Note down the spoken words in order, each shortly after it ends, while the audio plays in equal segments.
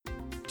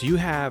Do you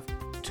have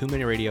too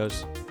many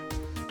radios,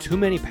 too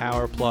many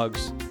power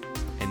plugs,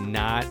 and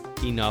not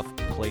enough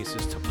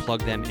places to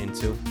plug them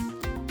into?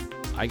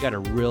 I got a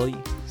really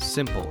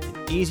simple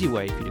and easy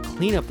way for you to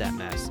clean up that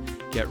mess,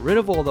 get rid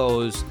of all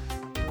those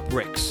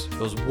bricks,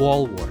 those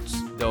wall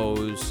warts,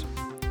 those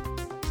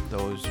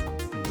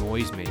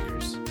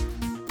noisemakers,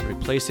 and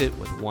replace it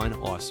with one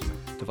awesome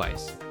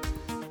device.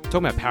 I'm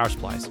talking about power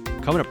supplies,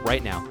 coming up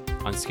right now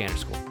on Scanner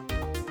School.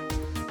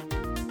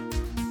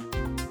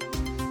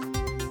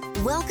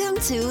 Welcome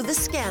to the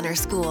Scanner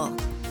School,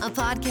 a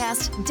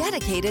podcast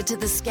dedicated to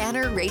the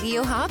scanner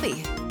radio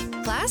hobby.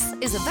 Class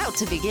is about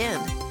to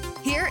begin.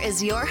 Here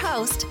is your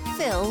host,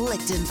 Phil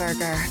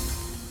Lichtenberger.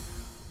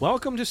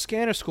 Welcome to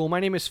Scanner School. My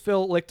name is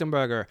Phil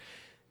Lichtenberger.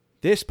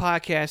 This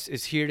podcast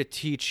is here to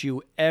teach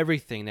you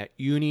everything that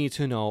you need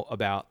to know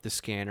about the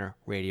scanner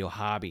radio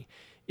hobby.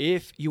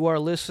 If you are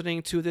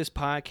listening to this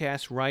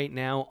podcast right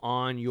now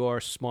on your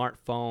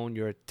smartphone,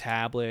 your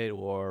tablet,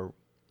 or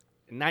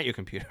not your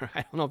computer,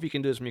 I don't know if you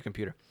can do this from your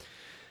computer,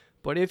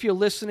 but if you're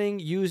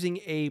listening using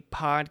a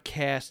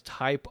podcast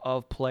type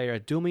of player,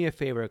 do me a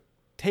favor,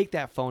 take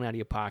that phone out of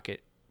your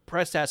pocket,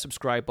 press that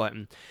subscribe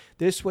button.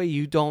 This way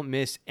you don't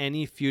miss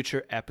any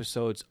future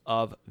episodes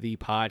of the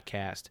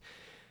podcast.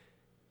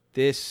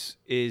 This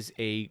is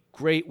a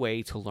great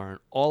way to learn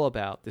all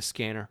about the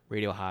scanner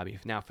radio hobby.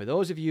 Now, for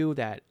those of you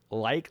that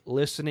like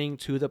listening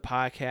to the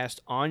podcast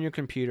on your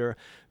computer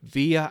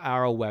via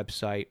our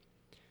website,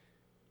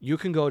 you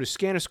can go to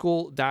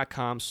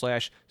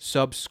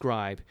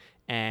scannerschool.com/subscribe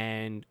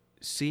and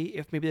see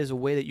if maybe there's a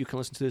way that you can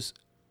listen to this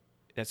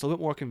that's a little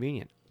bit more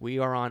convenient. We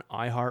are on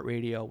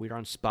iHeartRadio. We are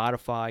on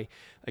Spotify.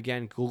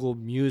 Again, Google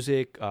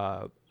Music,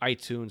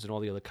 iTunes, and all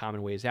the other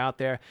common ways out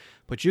there.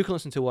 But you can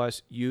listen to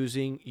us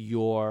using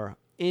your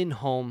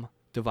in-home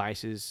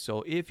devices.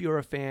 So if you're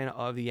a fan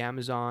of the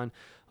Amazon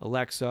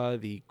Alexa,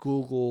 the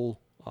Google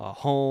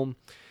Home,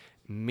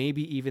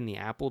 maybe even the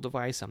Apple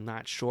device, I'm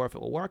not sure if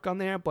it will work on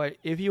there. But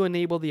if you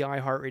enable the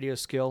iHeartRadio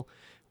skill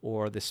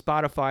or the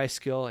Spotify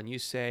skill and you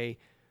say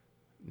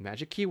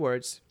magic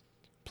keywords,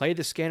 play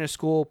the Scanner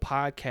School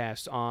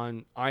podcast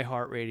on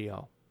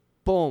iHeartRadio,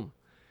 boom,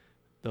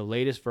 the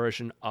latest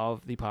version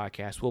of the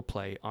podcast will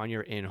play on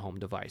your in-home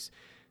device.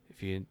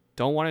 If you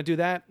don't want to do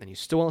that and you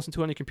still want to listen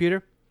to it on your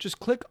computer, just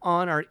click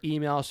on our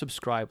email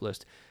subscribe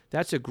list.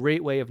 That's a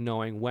great way of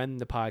knowing when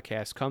the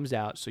podcast comes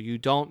out so you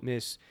don't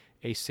miss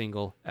a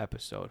single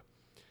episode.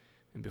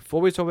 And before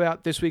we talk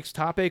about this week's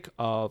topic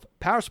of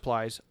power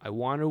supplies, I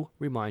want to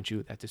remind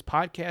you that this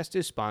podcast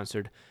is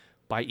sponsored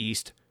by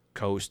East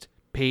Coast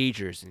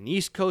Pagers. And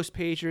East Coast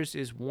Pagers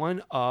is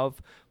one of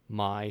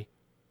my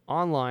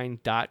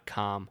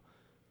online.com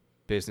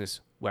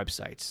business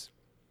websites.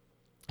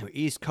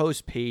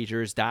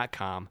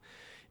 EastCoastPagers.com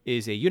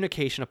is a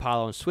Unication,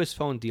 Apollo, and Swiss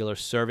phone dealer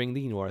serving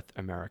the North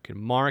American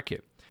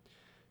market.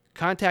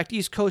 Contact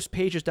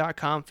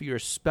EastCoastPagers.com for your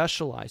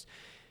specialized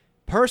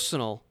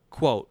personal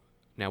quote.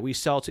 Now, we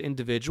sell to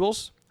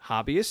individuals,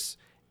 hobbyists,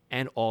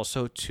 and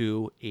also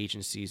to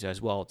agencies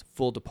as well, to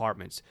full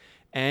departments.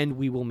 And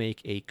we will make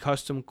a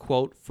custom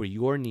quote for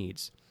your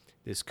needs.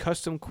 This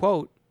custom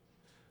quote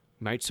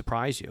might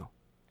surprise you,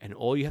 and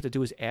all you have to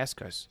do is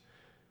ask us.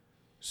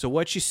 So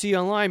what you see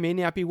online may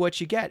not be what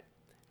you get.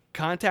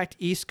 Contact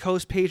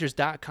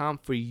EastCoastPagers.com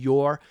for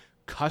your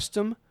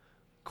custom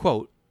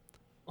quote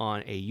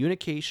on a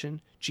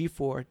Unication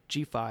G4,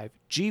 G5,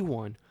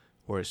 G1,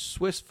 or a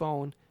Swiss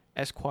phone,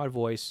 S-Quad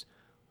Voice,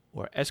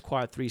 or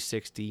S-Quad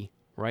 360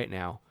 right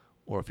now.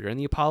 Or if you're in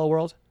the Apollo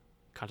world,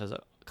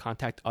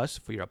 contact us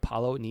for your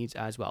Apollo needs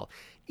as well.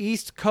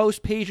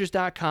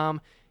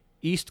 EastCoastPagers.com,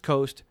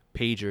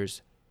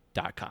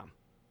 EastCoastPagers.com.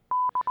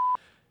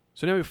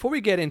 So now before we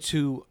get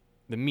into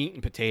the meat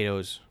and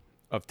potatoes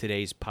of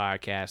today's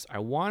podcast, I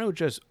want to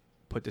just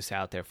put this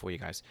out there for you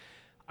guys.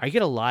 I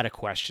get a lot of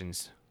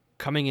questions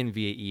coming in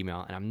via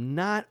email, and I'm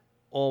not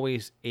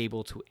always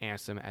able to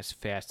answer them as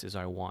fast as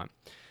I want.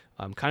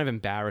 I'm kind of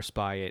embarrassed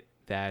by it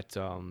that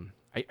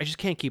I just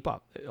can't keep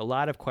up. A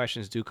lot of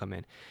questions do come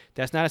in.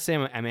 That's not to say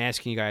I'm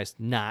asking you guys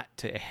not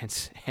to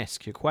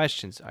ask your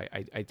questions.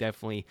 I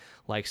definitely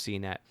like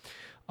seeing that.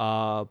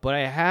 But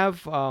I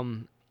have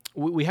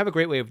we have a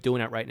great way of doing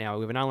that right now.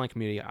 We have an online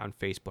community on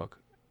Facebook.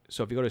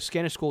 So if you go to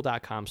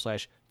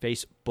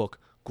scannerschool.com/Facebook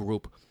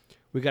group,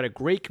 we got a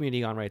great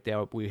community on right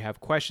there. We have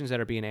questions that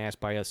are being asked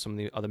by us, some of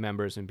the other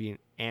members, and being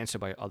answered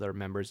by other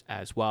members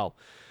as well.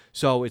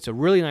 So it's a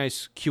really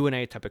nice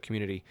Q&A type of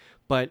community.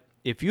 But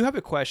if you have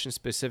a question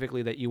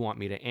specifically that you want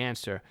me to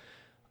answer,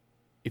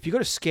 if you go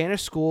to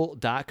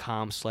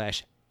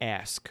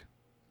scannerschool.com/ask,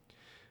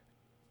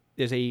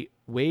 there's a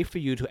way for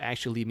you to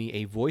actually leave me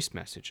a voice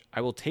message.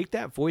 I will take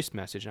that voice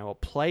message and I will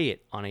play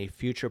it on a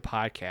future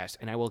podcast,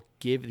 and I will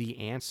give the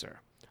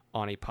answer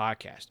on a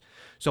podcast.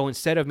 So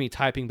instead of me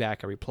typing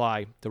back a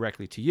reply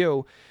directly to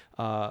you,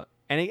 it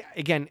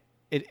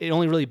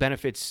only really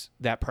benefits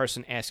that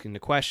person asking the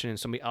question, and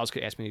somebody else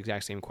could ask me the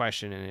exact same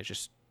question, and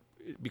it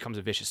becomes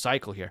a vicious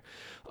cycle here.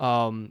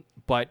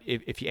 But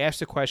if you ask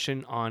the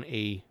question on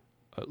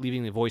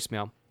leaving the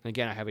voicemail,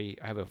 Again, I have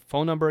a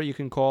phone number you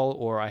can call,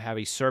 or I have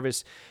a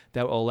service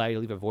that will allow you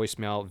to leave a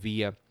voicemail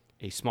via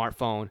a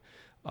smartphone,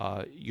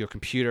 your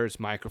computer's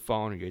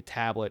microphone, or your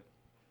tablet.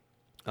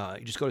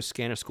 You just go to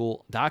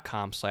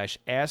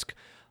scannerschool.com/ask.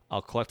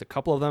 I'll collect a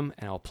couple of them,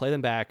 and I'll play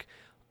them back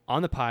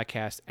on the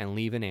podcast and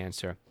leave an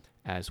answer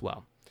as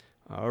well.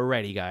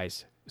 Alrighty,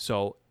 guys.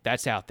 So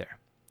that's out there.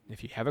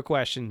 If you have a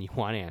question you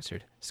want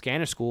answered,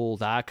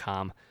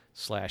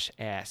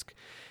 scannerschool.com/ask.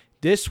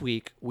 This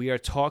week, we are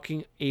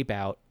talking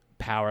about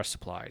power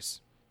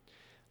supplies.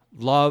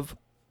 Love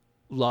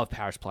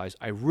power supplies.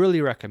 I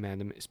really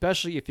recommend them,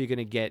 especially if you're going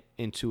to get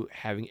into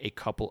having a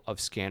couple of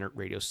scanner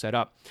radios set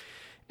up.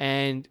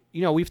 And,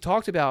 we've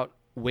talked about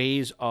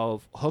ways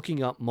of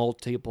hooking up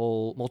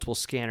multiple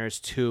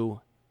scanners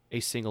to a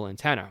single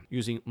antenna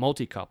using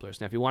multi-couplers.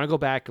 Now, if you want to go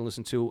back and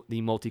listen to the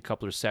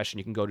multi-coupler session,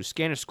 you can go to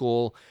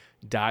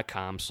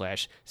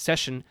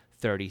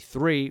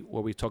scannerschool.com/session33,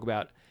 where we talk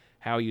about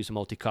how you use a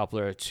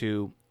multi-coupler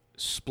to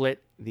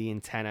split the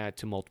antenna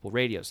to multiple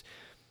radios.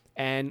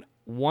 And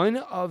one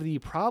of the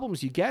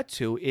problems you get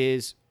to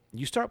is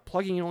you start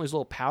plugging in all these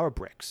little power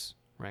bricks,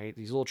 right?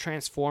 These little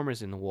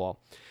transformers in the wall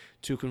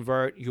to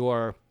convert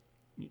your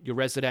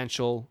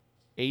residential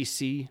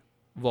AC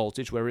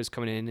voltage, whatever is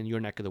coming in your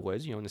neck of the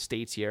woods. In the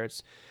States here,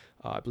 it's,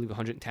 I believe,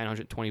 110,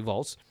 120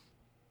 volts,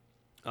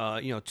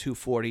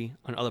 240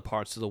 on other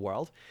parts of the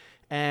world.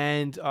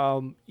 And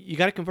you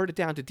got to convert it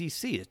down to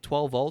DC, to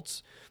 12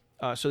 volts,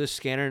 so the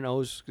scanner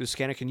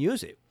can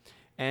use it.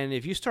 And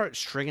if you start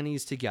stringing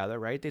these together,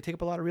 right, they take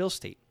up a lot of real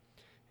estate.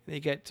 They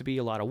get to be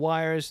a lot of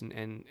wires,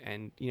 and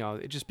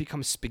it just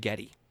becomes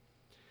spaghetti.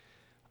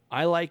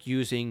 I like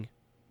using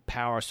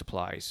power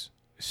supplies,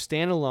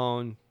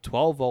 standalone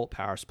 12-volt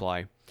power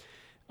supply,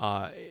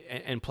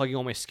 and plugging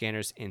all my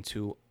scanners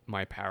into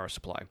my power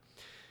supply.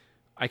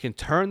 I can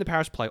turn the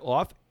power supply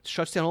off, it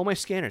shuts down all my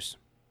scanners.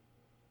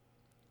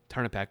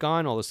 Turn it back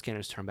on, all the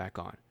scanners turn back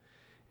on.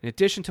 In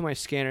addition to my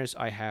scanners,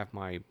 I have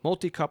my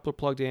multi-coupler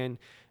plugged in.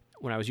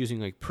 When I was using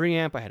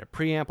preamp, I had a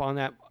preamp on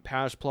that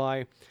power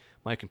supply.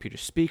 My computer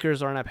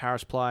speakers are on that power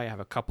supply. I have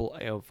a couple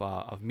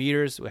of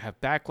meters. We have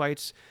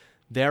backlights.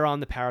 They're on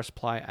the power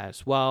supply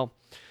as well.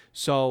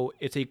 So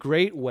it's a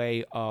great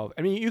way of,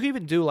 you can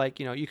even do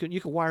you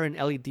can wire in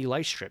LED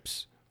light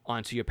strips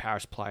onto your power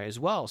supply as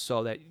well,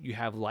 so that you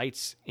have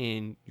lights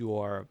in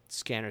your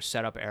scanner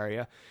setup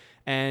area.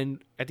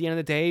 And at the end of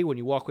the day, when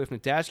you walk away from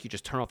the desk, you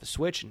just turn off the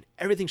switch and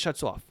everything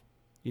shuts off.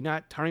 You're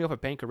not turning off a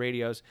bank of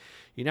radios.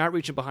 You're not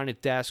reaching behind a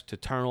desk to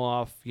turn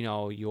off,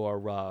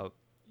 your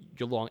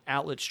long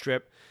outlet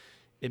strip.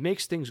 It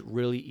makes things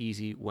really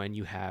easy when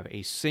you have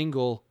a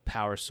single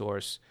power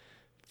source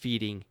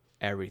feeding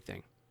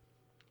everything.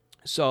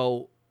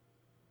 So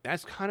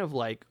that's kind of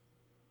why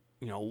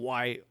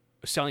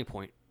a selling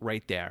point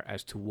right there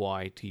as to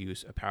why to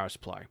use a power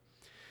supply.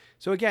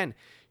 So again,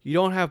 you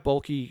don't have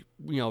bulky,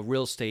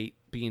 real estate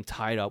being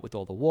tied up with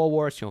all the wall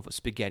warts. You don't have a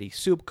spaghetti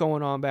soup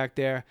going on back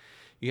there.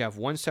 You have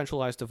one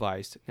centralized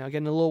device. Now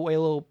again,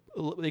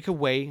 they could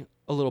weigh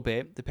a little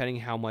bit depending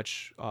how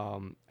much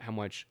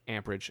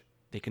amperage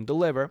they can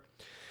deliver.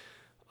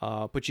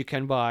 But you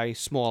can buy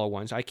smaller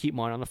ones. I keep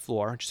mine on the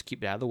floor, just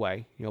keep it out of the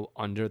way,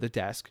 under the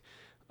desk.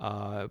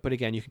 But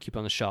again, you can keep it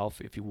on the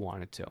shelf if you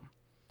wanted to.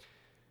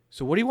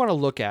 So what do you want to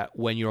look at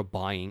when you're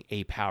buying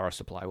a power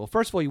supply? Well,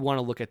 first of all, you want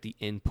to look at the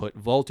input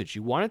voltage.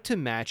 You want it to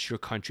match your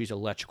country's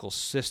electrical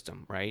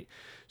system, right?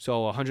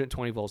 So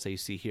 120 volts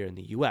AC here in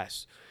the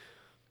U.S.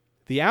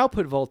 The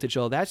output voltage,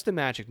 that's the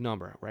magic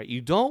number, right? You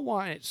don't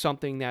want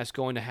something that's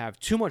going to have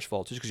too much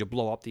voltage because you'll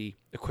blow up the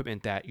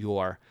equipment that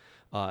you're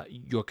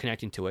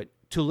connecting to it.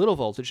 Too little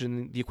voltage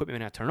and the equipment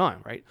may not turn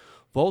on, right?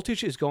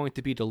 Voltage is going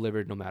to be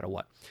delivered no matter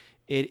what.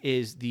 It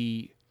is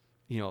the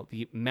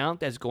amount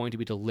that's going to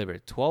be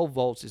delivered. 12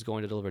 volts is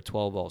going to deliver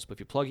 12 volts. But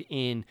if you plug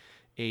in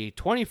a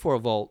 24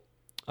 volt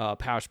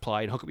power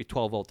supply and hook up your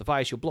 12 volt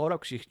device, you'll blow it up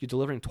because you're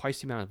delivering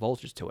twice the amount of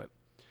voltage to it.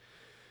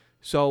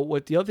 So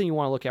the other thing you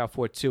want to look out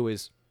for too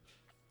is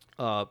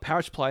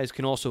power supplies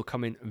can also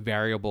come in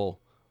variable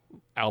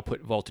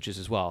output voltages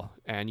as well.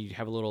 And you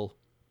have a little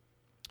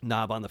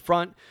knob on the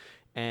front,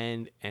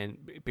 and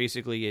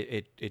basically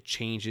it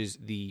changes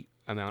the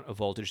amount of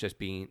voltage that's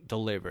being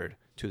delivered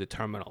to the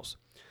terminals.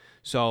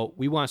 So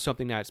we want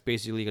something that's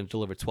basically going to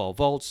deliver 12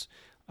 volts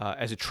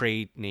as a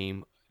trade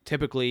name.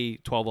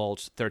 Typically 12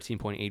 volts,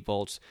 13.8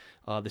 volts.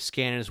 The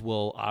scanners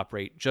will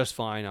operate just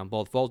fine on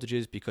both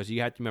voltages because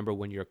you have to remember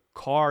when your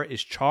car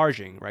is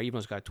charging, right, even though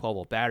it's got a 12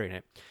 volt battery in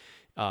it,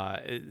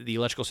 the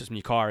electrical system in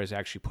your car is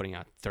actually putting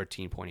out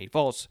 13.8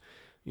 volts,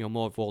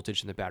 more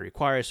voltage than the battery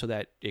requires so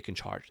that it can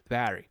charge the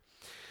battery.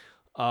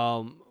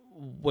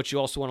 What you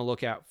also want to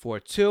look out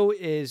for too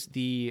is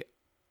the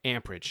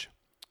amperage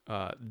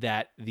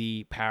that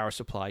the power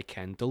supply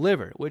can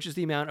deliver, which is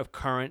the amount of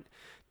current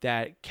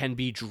that can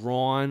be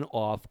drawn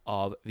off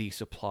of the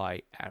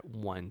supply at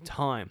one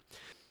time.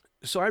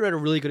 So I read a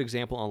really good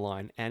example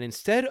online, and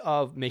instead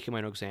of making my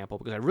own example,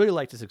 because I really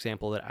liked this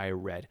example that I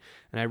read,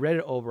 and I read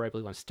it over, I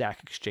believe, on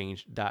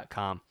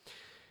StackExchange.com,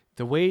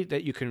 the way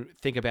that you can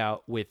think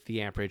about with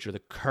the amperage or the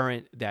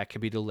current that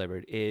can be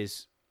delivered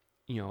is,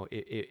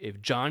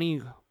 if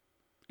Johnny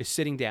is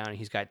sitting down and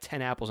he's got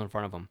 10 apples in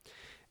front of him,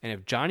 and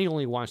if Johnny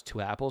only wants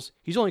 2 apples,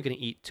 he's only going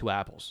to eat 2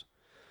 apples.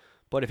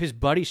 But if his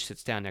buddy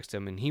sits down next to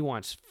him and he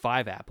wants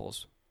 5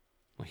 apples,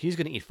 well, he's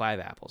going to eat 5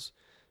 apples.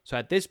 So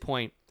at this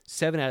point,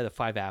 7 out of the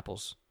 5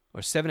 apples,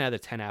 or 7 out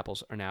of the 10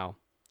 apples are now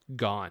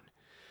gone,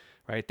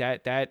 right?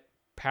 That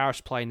power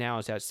supply now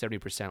is at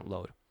 70%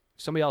 load.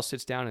 If somebody else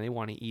sits down and they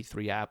want to eat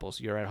 3 apples,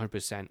 you're at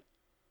 100%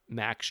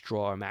 max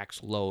draw or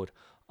max load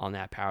on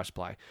that power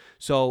supply.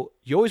 So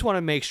you always want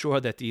to make sure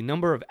that the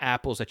number of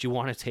apples that you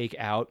want to take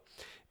out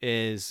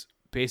is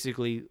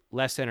basically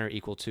less than or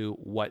equal to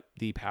what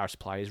the power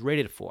supply is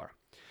rated for.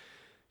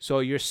 So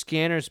your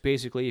scanners,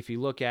 basically, if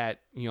you look at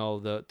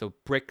the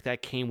brick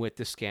that came with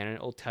the scanner,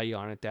 it'll tell you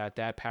on it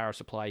that power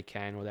supply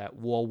can, or that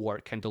wall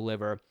wart can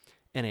deliver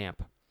an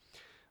amp,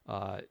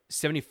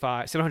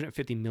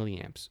 750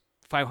 milliamps,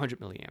 500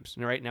 milliamps.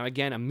 All right, now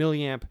again, a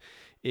milliamp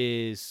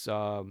is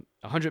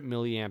 100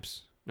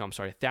 milliamps. No, I'm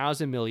sorry,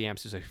 1,000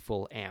 milliamps is a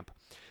full amp.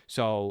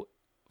 So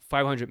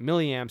 500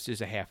 milliamps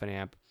is a half an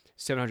amp.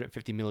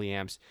 750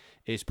 milliamps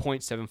is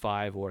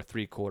 0.75 or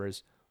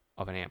 3/4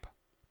 of an amp.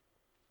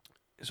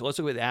 So let's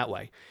look at it that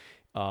way.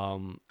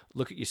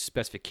 Look at your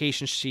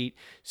specification sheet.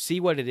 See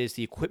what it is.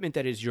 The equipment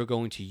that is you're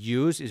going to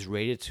use is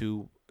rated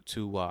to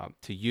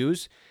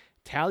use.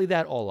 Tally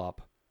that all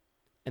up,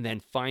 and then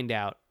find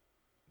out.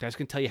 That's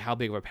going to tell you how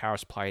big of a power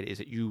supply it is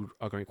that you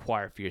are going to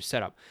require for your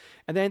setup.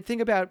 And then think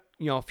about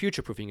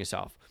future-proofing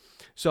yourself.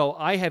 So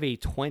I have a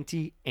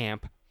 20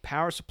 amp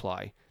power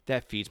supply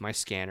that feeds my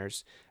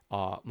scanners,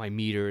 my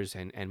meters,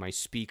 and my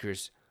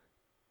speakers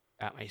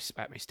at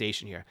my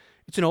station here.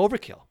 It's an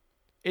overkill.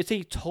 It's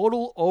a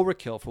total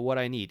overkill for what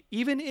I need.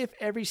 Even if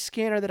every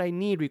scanner that I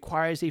need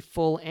requires a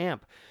full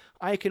amp,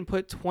 I can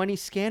put 20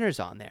 scanners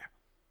on there.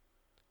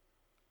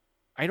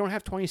 I don't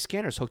have 20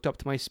 scanners hooked up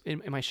to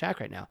in my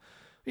shack right now.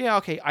 Yeah,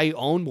 okay, I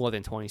own more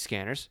than 20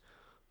 scanners,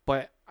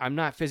 but I'm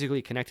not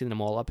physically connecting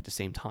them all up at the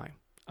same time.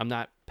 I'm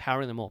not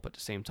powering them all up at the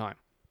same time.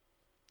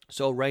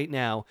 So right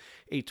now,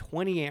 a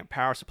 20 amp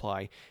power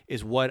supply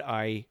is what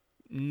I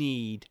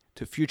need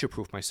to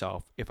future-proof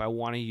myself if I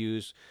want to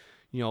use,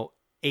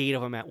 8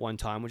 of them at one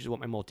time, which is what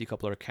my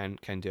multi-coupler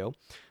can do.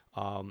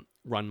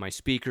 Run my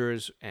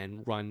speakers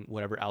and run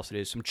whatever else it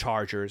is, some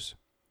chargers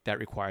that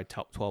require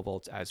 12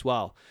 volts as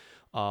well.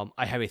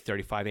 I have a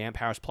 35 amp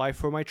power supply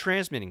for my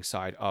transmitting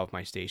side of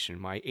my station.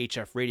 My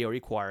HF radio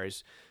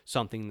requires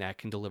something that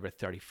can deliver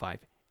 35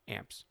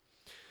 amps.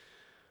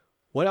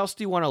 What else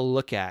do you want to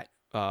look at?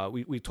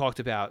 We talked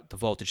about the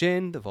voltage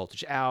in, the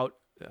voltage out,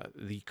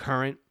 the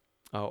current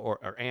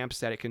or amps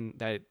that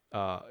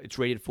it's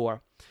rated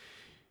for.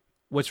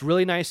 What's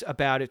really nice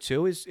about it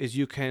too is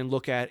you can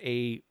look at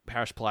a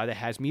power supply that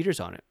has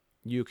meters on it.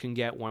 You can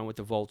get one with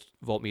the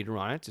voltmeter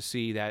on it to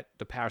see that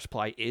the power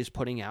supply is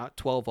putting out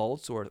 12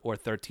 volts or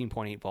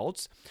 13.8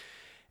 volts.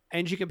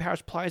 And you can power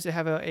supplies that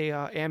have a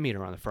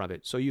ammeter on the front of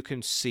it. So you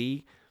can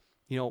see,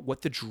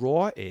 what the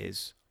draw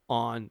is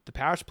on the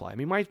power supply. I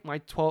mean, my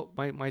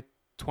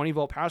 20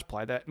 volt power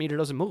supply, that meter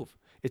doesn't move.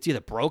 It's either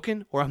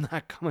broken or I'm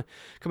not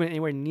coming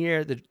anywhere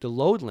near the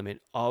load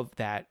limit of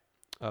that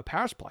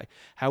power supply.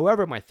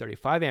 However, my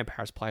 35 amp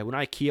power supply, when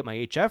I key up my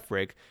HF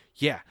rig,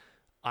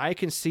 I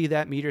can see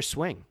that meter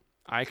swing.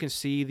 I can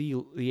see the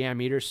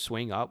ammeter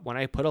swing up when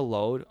I put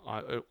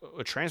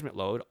a transmit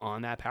load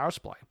on that power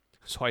supply.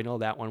 So I know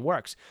that one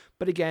works.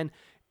 But again,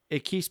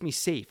 it keeps me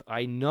safe.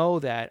 I know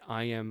that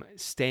I am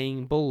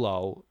staying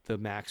below the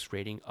max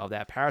rating of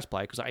that power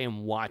supply because I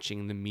am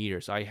watching the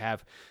meters. I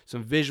have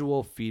some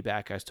visual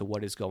feedback as to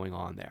what is going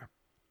on there.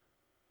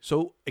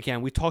 So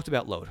again, we talked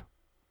about load.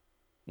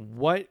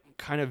 What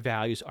kind of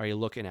values are you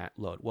looking at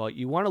load? Well,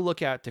 you want to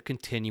look at the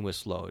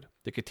continuous load.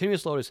 The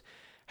continuous load is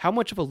how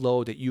much of a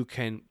load that you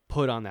can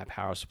put on that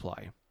power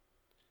supply.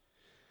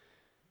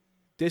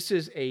 This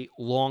is a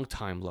long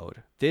time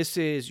load. This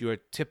is your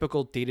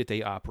typical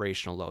day-to-day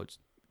operational loads.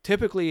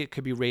 Typically, it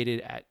could be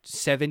rated at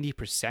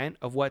 70%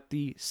 of what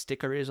the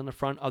sticker is on the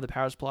front of the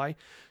power supply.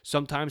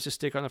 Sometimes the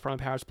sticker on the front of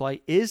the power supply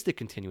is the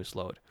continuous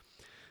load.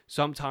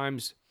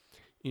 Sometimes,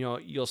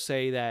 you'll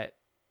say that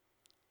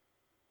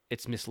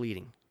it's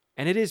misleading.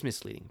 And it is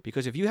misleading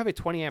because if you have a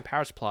 20 amp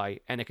power supply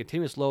and a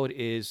continuous load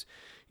is,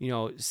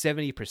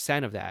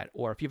 70% of that,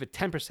 or if you have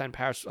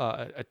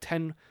a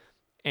 10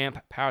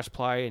 amp power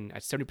supply and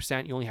at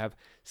 70% you only have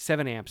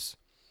 7 amps,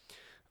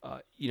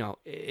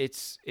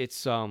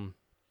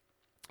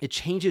 it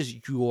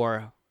changes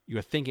your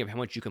thinking of how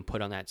much you can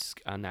put on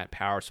that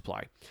power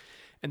supply.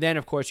 And then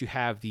of course you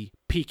have the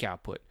peak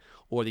output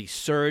or the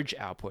surge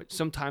output.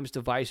 Sometimes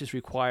devices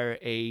require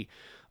a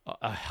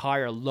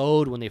higher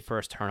load when they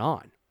first turn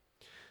on.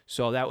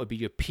 So that would be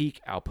your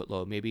peak output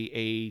load.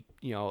 Maybe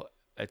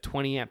a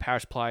 20 amp power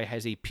supply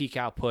has a peak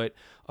output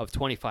of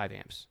 25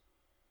 amps.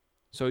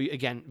 So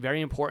again,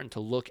 very important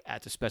to look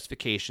at the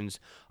specifications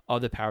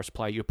of the power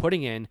supply you're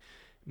putting in.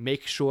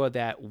 Make sure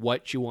that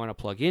what you want to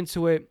plug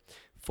into it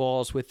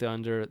falls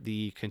under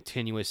the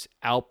continuous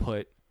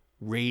output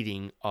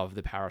rating of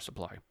the power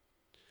supply.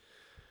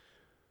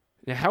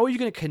 Now, how are you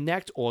going to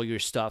connect all your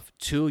stuff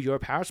to your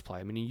power supply?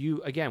 I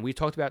mean, we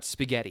talked about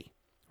spaghetti,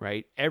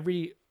 right?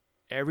 Every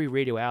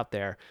radio out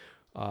there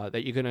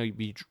that you're going to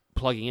be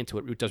plugging into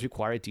it does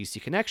require a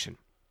DC connection.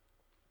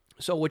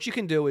 So what you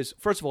can do is,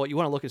 first of all, you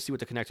want to look and see what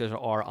the connectors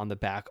are on the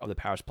back of the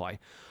power supply.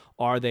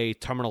 Are they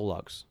terminal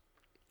lugs?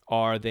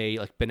 Are they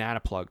like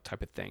banana plug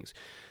type of things?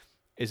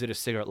 Is it a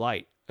cigarette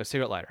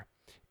lighter?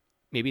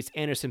 Maybe it's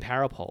Anderson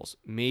power poles.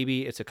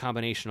 Maybe it's a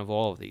combination of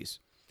all of these.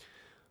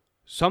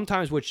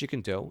 Sometimes what you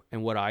can do,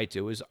 and what I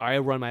do, is I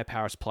run my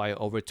power supply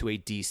over to a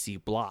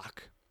DC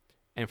block.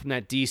 And from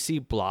that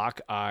DC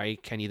block, I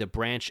can either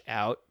branch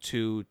out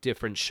to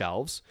different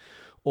shelves,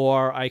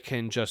 or I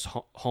can just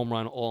home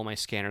run all my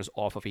scanners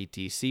off of a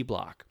DC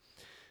block.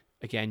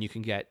 Again, you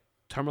can get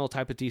terminal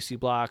type of DC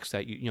blocks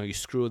that you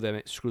screw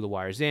the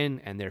wires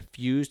in, and they're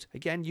fused.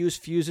 Again, use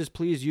fuses.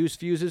 Please use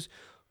fuses.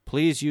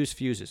 Please use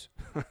fuses.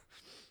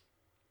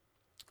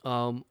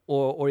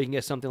 Or you can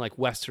get something like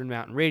Western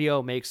Mountain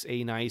Radio, makes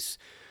a nice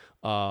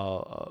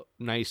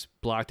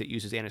block that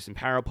uses Anderson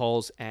power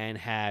poles and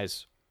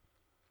has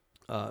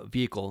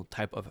vehicle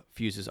type of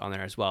fuses on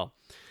there as well.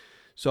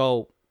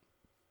 So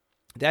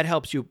that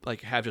helps you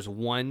like have just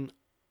one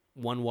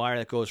wire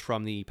that goes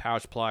from the power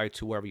supply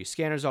to wherever your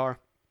scanners are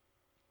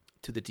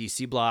to the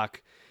DC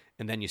block,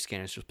 and then your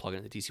scanners just plug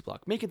into the DC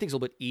block, making things a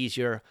little bit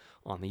easier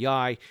on the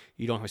eye.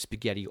 You don't have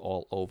spaghetti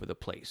all over the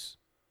place.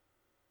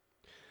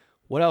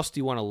 What else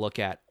do you want to look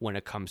at when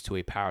it comes to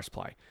a power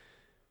supply?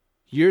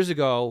 Years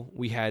ago,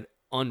 we had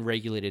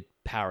unregulated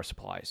power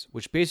supplies,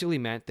 which basically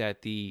meant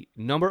that the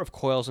number of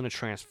coils in a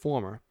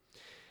transformer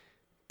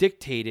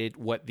dictated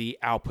what the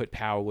output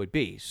power would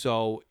be.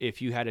 So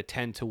if you had a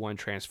 10-to-1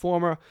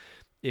 transformer,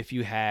 if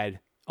you had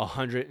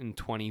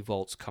 120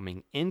 volts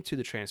coming into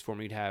the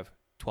transformer, you'd have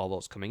 12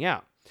 volts coming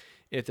out.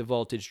 If the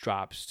voltage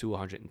drops to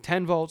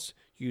 110 volts,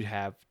 you'd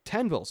have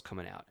 10 volts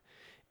coming out.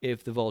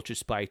 If the voltage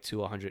spiked to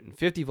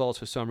 150 volts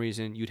for some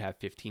reason, you'd have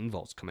 15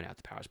 volts coming out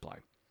the power supply.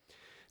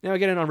 Now,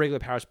 again, an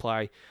unregulated power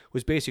supply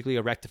was basically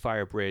a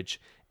rectifier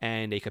bridge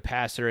and a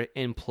capacitor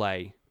in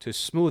play to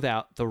smooth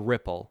out the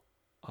ripple,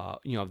 of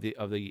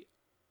the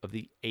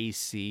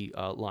AC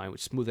line, would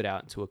smooth it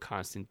out into a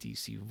constant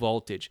DC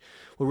voltage.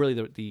 Well,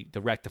 really,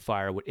 the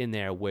rectifier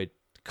would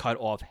cut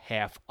off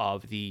half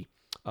of the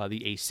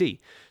AC.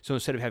 So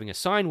instead of having a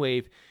sine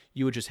wave,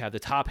 you would just have the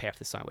top half of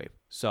the sine wave.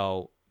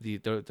 So the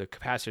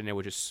capacitor in there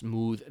would just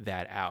smooth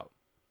that out.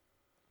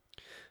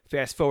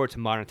 Fast forward to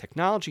modern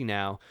technology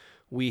now,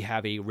 we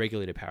have a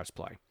regulated power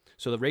supply.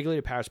 So the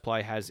regulated power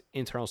supply has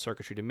internal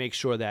circuitry to make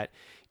sure that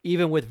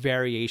even with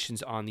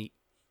variations on the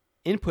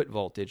input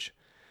voltage,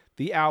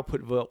 the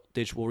output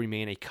voltage will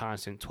remain a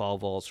constant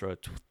 12 volts or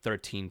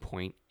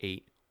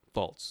 13.8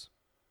 volts.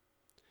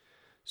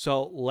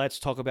 So let's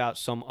talk about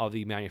some of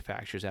the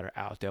manufacturers that are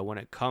out there when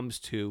it comes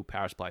to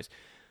power supplies.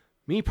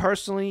 Me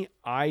personally,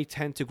 I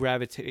tend to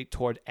gravitate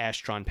toward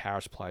Astron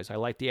power supplies. I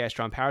like the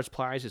Astron power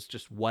supplies. It's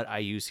just what I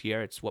use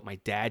here. It's what my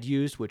dad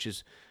used, which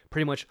is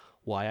pretty much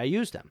why I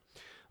use them.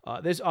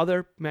 There's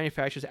other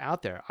manufacturers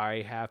out there.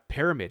 I have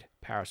Pyramid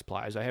power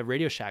supplies. I have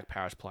Radio Shack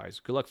power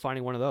supplies. Good luck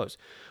finding one of those.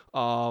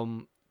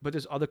 But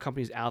there's other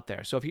companies out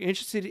there. So if you're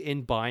interested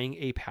in buying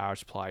a power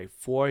supply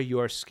for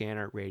your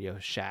scanner Radio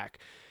Shack,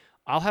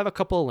 I'll have a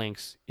couple of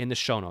links in the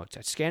show notes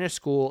at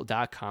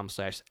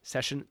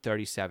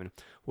scannerschool.com/session37,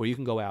 where you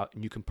can go out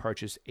and you can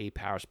purchase a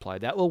power supply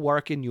that will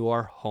work in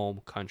your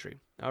home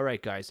country. All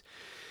right, guys.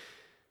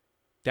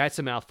 That's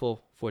a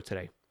mouthful for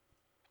today.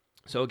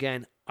 So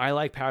again, I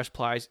like power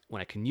supplies.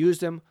 When I can use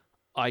them,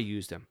 I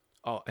use them.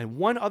 Oh, and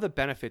one other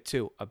benefit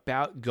too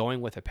about going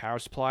with a power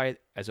supply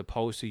as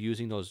opposed to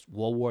using those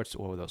wall warts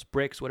or those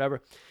bricks,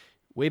 whatever.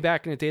 Way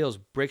back in the day, those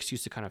bricks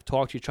used to kind of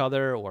talk to each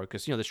other, or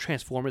because there's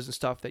transformers and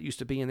stuff that used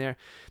to be in there.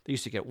 They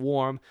used to get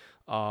warm,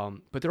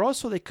 but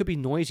they could be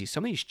noisy.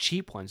 Some of these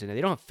cheap ones in there,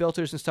 they don't have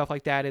filters and stuff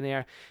like that in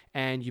there,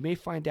 and you may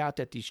find out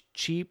that these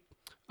cheap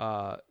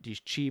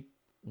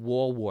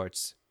wall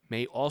warts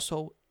may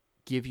also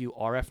give you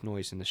RF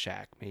noise in the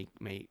shack,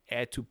 may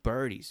add to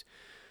birdies.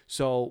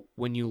 So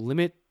when you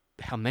limit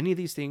how many of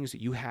these things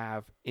that you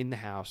have in the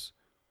house,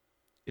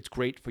 it's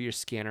great for your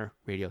scanner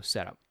radio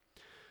setup.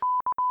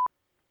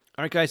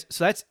 All right, guys,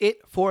 so that's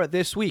it for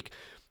this week.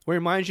 We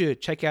remind you to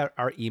check out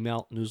our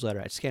email newsletter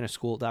at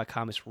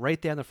scannerschool.com. It's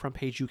right there on the front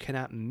page. You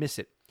cannot miss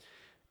it.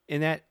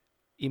 In that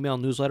email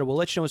newsletter, we'll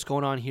let you know what's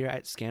going on here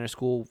at Scanner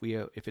School.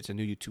 If it's a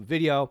new YouTube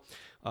video,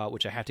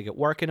 which I have to get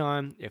working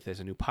on, if there's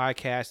a new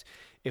podcast,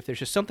 if there's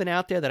just something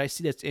out there that I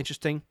see that's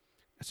interesting,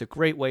 that's a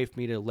great way for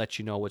me to let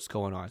you know what's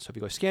going on. So if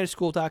you go to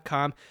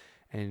scannerschool.com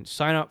and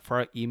sign up for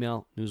our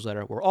email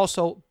newsletter. We're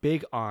also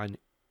big on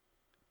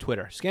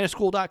Twitter,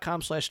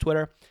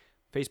 scannerschool.com/Twitter.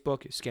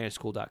 Facebook is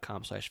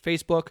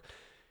scannerschool.com/Facebook.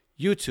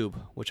 YouTube,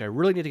 which I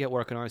really need to get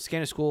working on,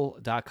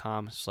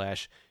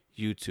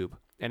 scannerschool.com/YouTube.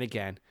 And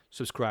again,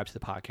 subscribe to the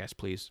podcast,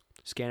 please.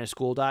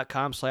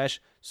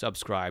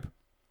 scannerschool.com/subscribe.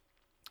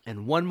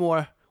 And one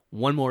more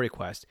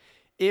request.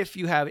 If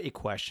you have a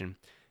question,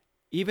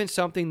 even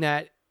something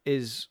that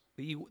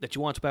you want to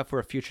talk about for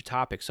a future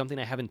topic, something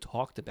I haven't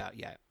talked about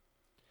yet,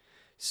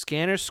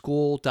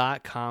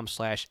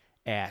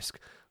 scannerschool.com/ask.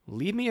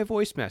 Leave me a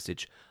voice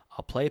message.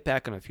 I'll play it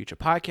back on a future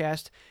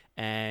podcast,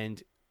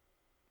 and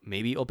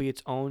maybe it'll be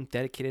its own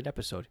dedicated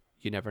episode.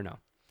 You never know.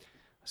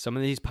 Some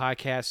of these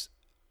podcasts,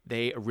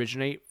 they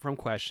originate from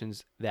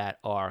questions that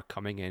are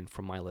coming in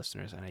from my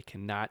listeners, and I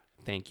cannot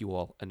thank you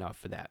all enough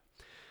for that.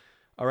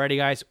 Alrighty,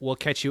 guys, we'll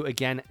catch you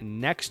again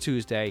next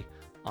Tuesday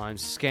on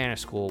Scanner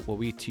School, where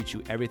we teach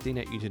you everything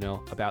that you need to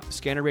know about the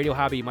scanner radio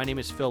hobby. My name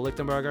is Phil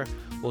Lichtenberger.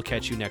 We'll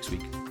catch you next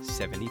week,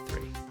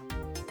 73.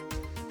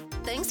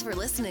 Thanks for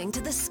listening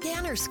to the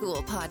Scanner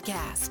School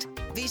podcast.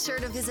 Be sure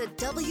to visit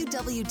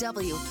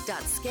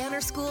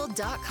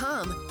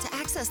www.scannerschool.com to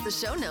access the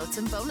show notes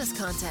and bonus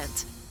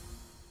content.